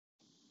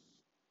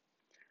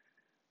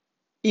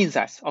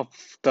Insights of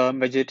the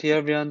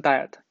vegetarian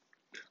diet.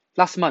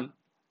 Last month,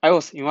 I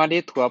was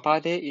invited to a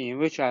party in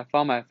which I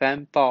found my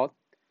friend Bob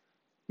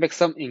make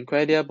some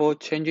incredible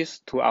changes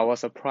to our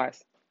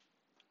surprise.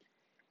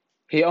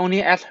 He only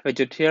ate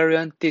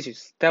vegetarian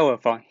dishes that were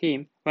from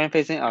him when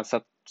facing a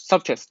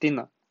sumptuous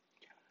dinner.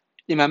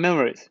 In my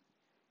memories,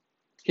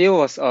 he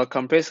was a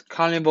complete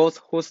carnivore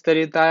whose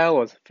daily diet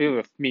was filled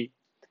with meat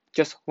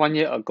just 1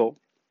 year ago.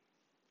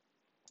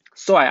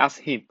 So I asked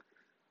him,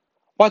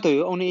 why do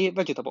you only eat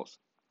vegetables?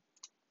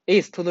 It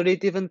is totally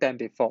different than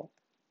before.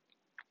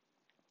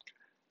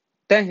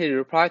 Then he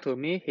replied to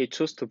me he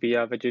chose to be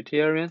a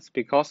vegetarian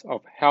because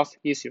of health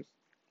issues.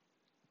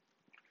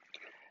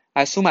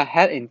 I shook my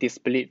head in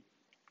disbelief,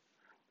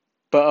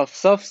 but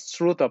observed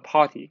through the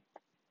party.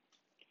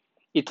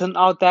 It turned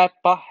out that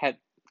Bob had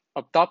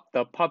adopted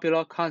the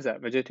popular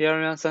concept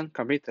vegetarianism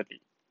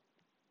completely.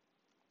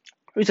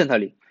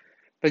 Recently,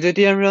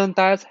 vegetarian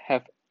diets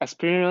have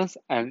experienced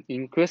an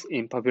increase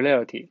in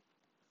popularity.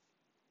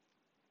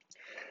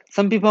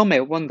 Some people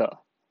may wonder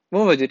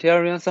what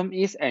vegetarianism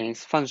is and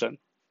its function.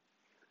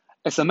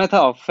 As a matter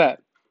of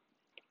fact,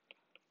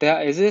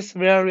 there exist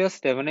various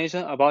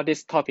definitions about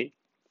this topic.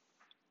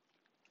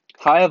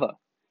 However,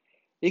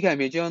 it can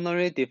be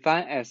generally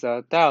defined as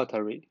a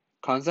dietary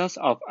concern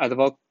of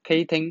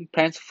advocating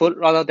plant food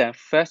rather than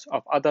flesh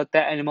of other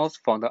dead animals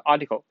from the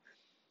article.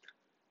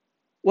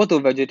 What do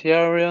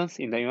vegetarians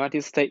in the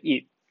United States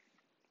eat?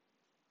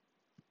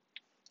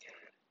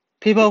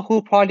 People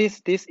who practice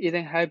these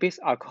eating habits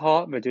are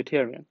called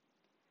vegetarian,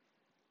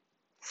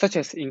 such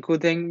as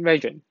including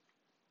vegan,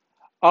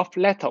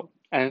 off-lactose,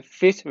 and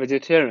fish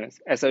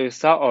vegetarians as a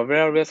result of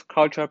various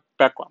cultural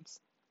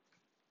backgrounds.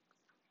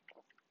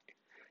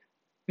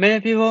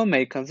 Many people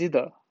may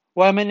consider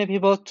why many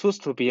people choose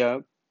to be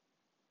a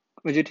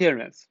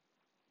vegetarians.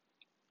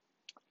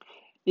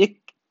 It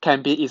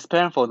can be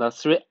explained from the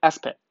three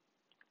aspects.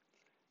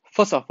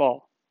 First of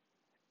all,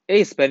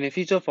 it is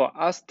beneficial for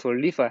us to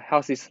live a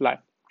healthy life.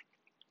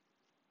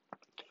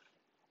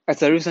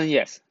 As a recent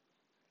years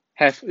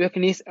have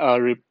witnessed a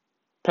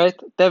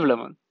rapid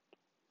development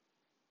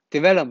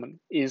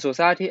in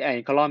society and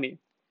economy,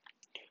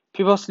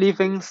 people's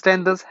living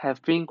standards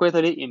have been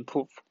greatly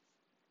improved.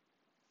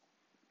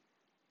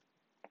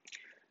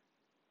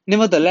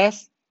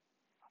 Nevertheless,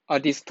 a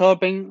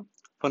disturbing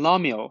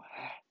phenomenon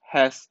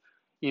has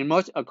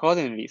emerged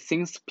accordingly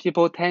since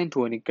people tend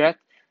to neglect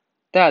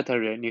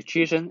dietary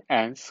nutrition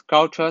and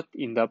culture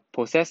in the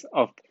process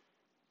of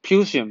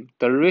pursuing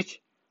the rich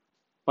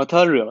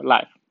material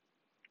life,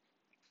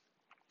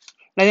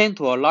 leading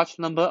to a large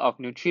number of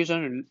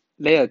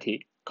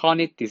nutrition-related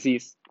chronic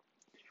diseases.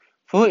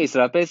 Food is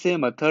the basic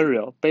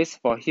material base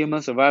for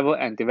human survival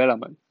and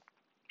development.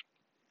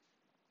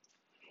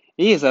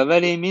 It is a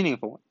very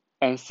meaningful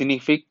and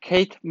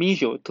significant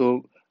measure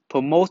to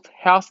promote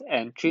health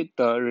and treat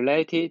the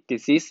related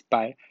disease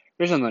by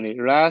rationally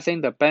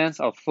realizing the balance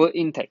of food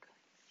intake.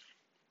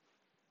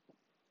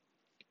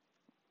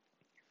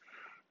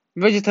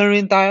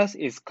 Vegetarian diet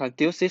is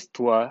conducive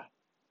to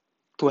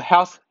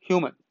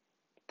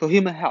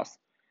human health.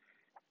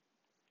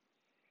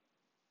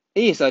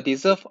 It is a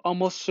desire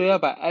almost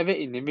shared by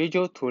every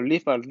individual to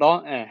live a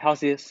long and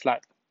healthy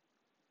life.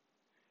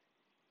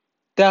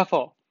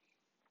 Therefore,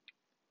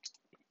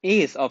 it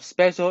is of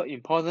special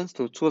importance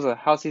to choose a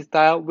healthy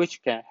diet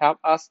which can help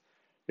us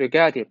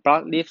regulate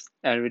blood levels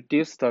and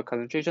reduce the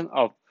concentration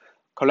of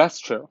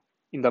cholesterol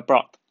in the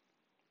blood.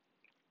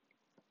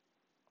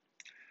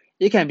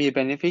 It can be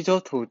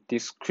beneficial to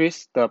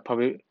decrease the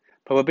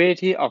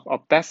probability of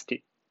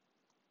obesity,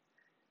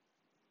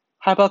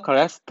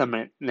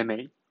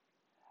 hypercholesterolemia,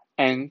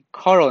 and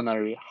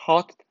coronary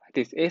heart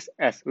disease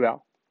as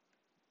well.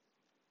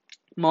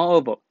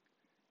 Moreover,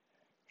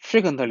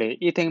 frequently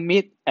eating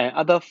meat and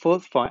other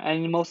food from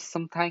animals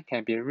sometimes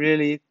can be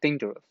really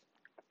dangerous.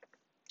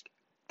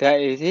 There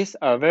is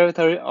a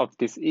variety of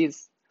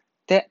diseases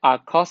that are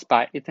caused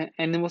by eating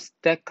animals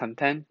that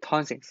contain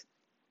toxins.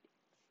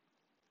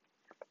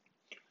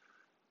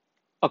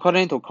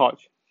 According to Koch,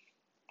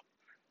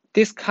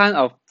 this kind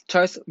of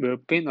choice will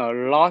bring a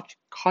large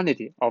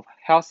quantity of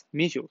health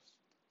measures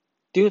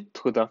due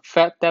to the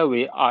fact that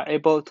we are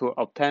able to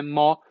obtain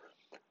more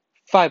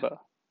fiber,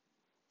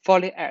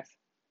 folic acid,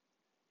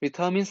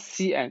 vitamin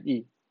C and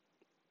E,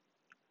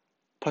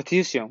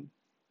 potassium,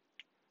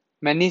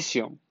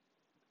 magnesium,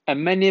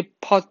 and many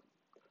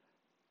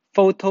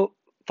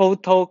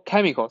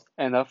photochemicals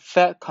and a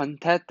fat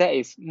content that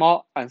is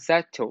more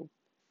unsaturated.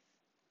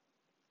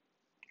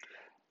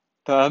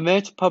 The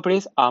average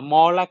public are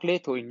more likely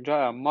to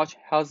enjoy a much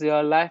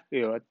healthier life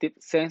with a deep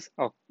sense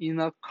of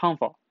inner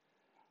comfort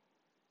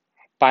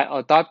by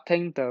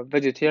adopting the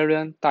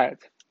vegetarian diet.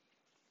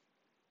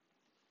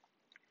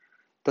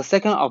 The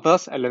second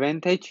obvious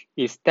advantage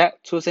is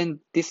that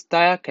choosing this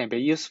diet can be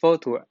useful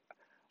to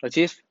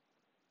achieve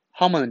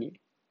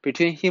harmony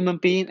between human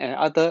beings and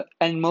other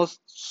animals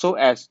so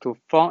as to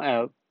form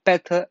a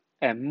better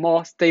and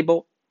more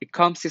stable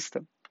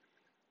ecosystem.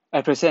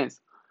 At present,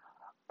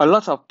 a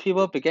lot of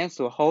people begin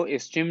to hold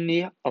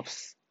extremely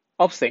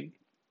obscene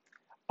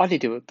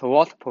attitude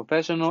toward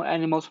professional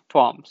animal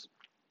farms,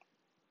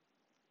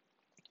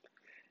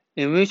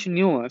 in which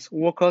numerous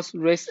workers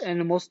raise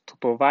animals to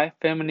provide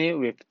families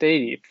with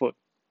daily food.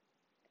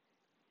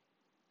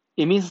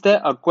 It means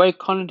that a great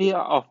quantity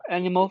of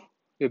animals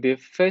will be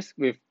faced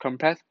with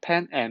complex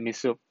pain and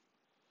misery.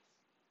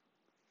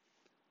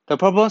 The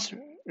problems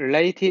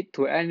related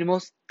to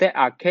animals that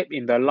are kept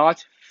in the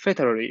large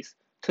factories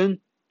tend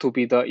to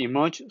be the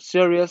emerging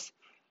serious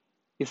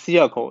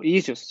ethical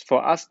issues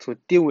for us to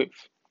deal with.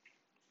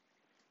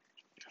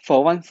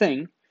 For one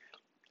thing,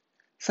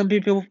 some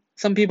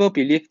people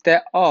believe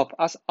that all of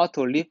us ought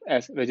to live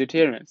as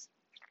vegetarians,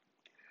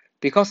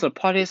 because the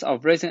practice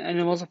of raising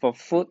animals for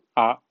food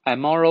are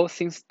immoral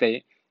since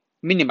they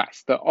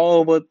minimize the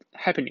overall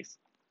happiness.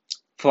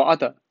 For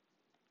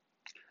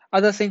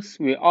other things,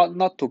 we ought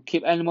not to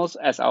keep animals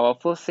as our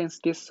food since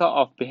this sort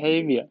of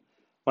behavior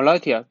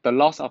violates the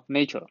laws of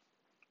nature.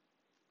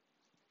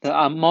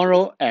 The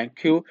immoral and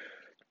cruel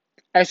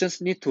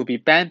actions need to be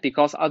banned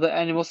because other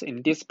animals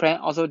in this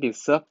planet also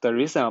deserve the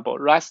reasonable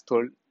rights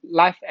to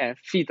life and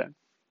freedom.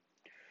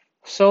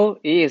 So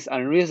it is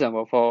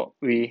unreasonable for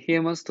we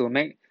humans to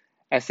make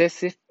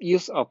excessive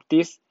use of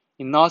this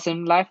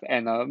innocent life,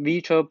 and a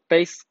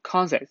virtue-based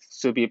concept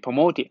should be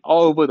promoted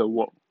all over the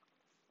world.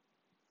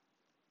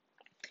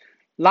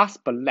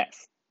 Last but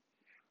last,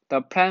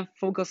 the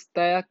plant-focused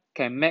diet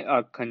can make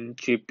a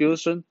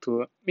contribution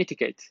to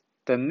mitigate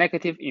the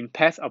negative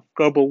impacts of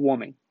global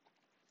warming.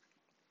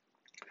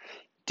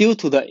 Due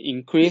to the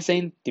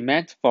increasing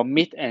demand for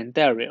meat and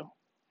dairy,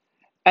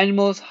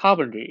 animal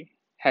husbandry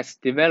has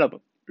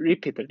developed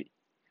rapidly,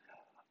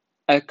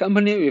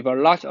 accompanied with a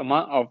large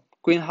amount of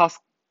greenhouse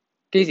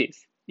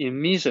gases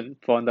emissions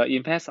from the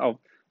impacts of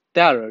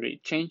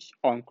dairy change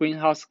on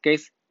greenhouse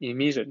gas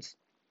emissions,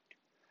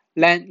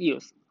 land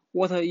use,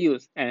 water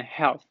use, and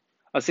health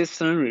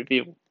assistance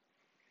review.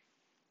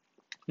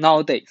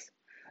 Nowadays,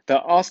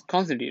 the Earth's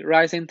constantly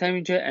rising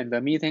temperature and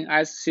the melting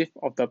ice sheet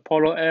of the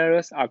polar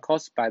areas are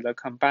caused by the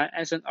combined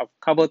action of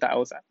carbon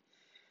dioxide,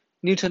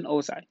 nitrogen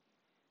oxide,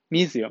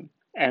 methane,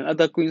 and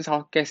other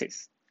greenhouse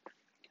gases.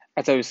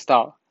 As a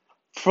result,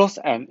 frost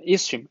and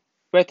extreme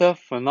weather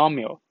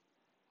phenomena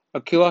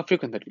occur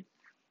frequently.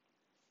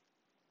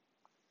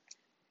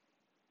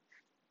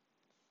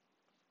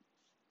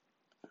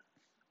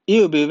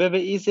 It would be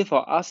very easy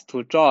for us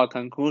to draw a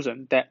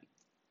conclusion that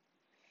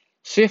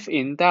shifts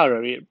in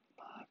dietary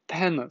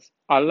patterns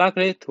are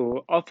likely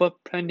to offer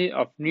plenty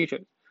of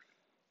nutrients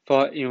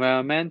for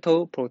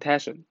environmental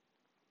protection.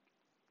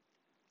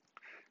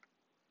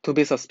 To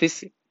be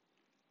specific,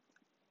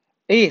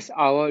 it is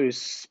our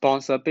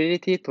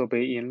responsibility to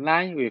be in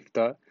line with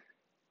the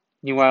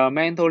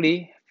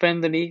environmentally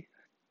friendly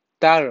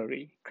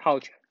dietary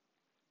culture.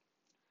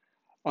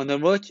 On the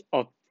verge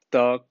of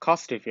the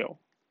catastrophe,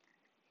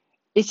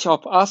 each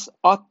of us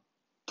ought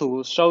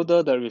to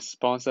shoulder the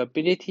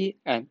responsibility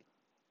and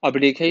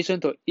obligation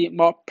to eat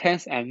more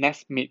plants and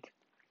less meat.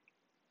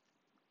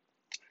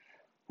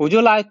 Would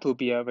you like to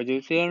be a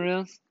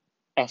vegetarian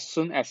as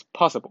soon as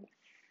possible?